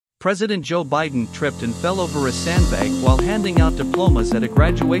President Joe Biden tripped and fell over a sandbag while handing out diplomas at a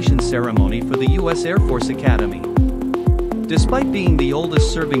graduation ceremony for the U.S. Air Force Academy. Despite being the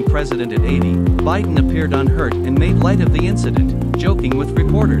oldest serving president at 80, Biden appeared unhurt and made light of the incident, joking with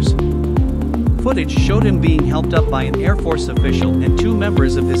reporters. Footage showed him being helped up by an Air Force official and two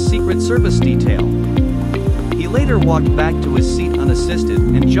members of his Secret Service detail. He later walked back to his seat unassisted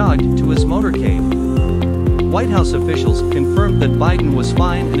and jogged to his motorcade. White House officials confirmed that Biden was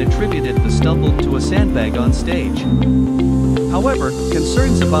fine and attributed the stumble to a sandbag on stage. However,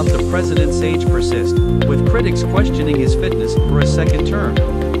 concerns about the president's age persist, with critics questioning his fitness for a second term.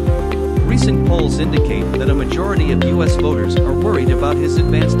 Recent polls indicate that a majority of U.S. voters are worried about his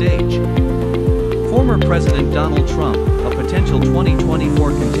advanced age. Former President Donald Trump, a potential 2024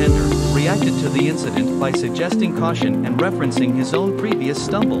 contender, reacted to the incident by suggesting caution and referencing his own previous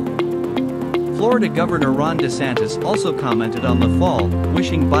stumble. Florida Governor Ron DeSantis also commented on the fall,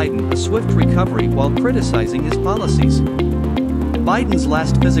 wishing Biden a swift recovery while criticizing his policies. Biden's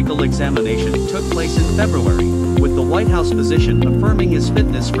last physical examination took place in February, with the White House physician affirming his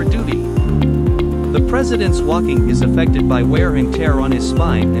fitness for duty. The president's walking is affected by wear and tear on his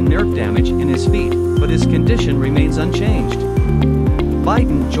spine and nerve damage in his feet, but his condition remains unchanged.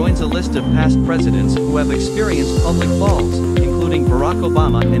 Biden joins a list of past presidents who have experienced public falls, including Barack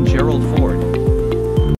Obama and Gerald Ford.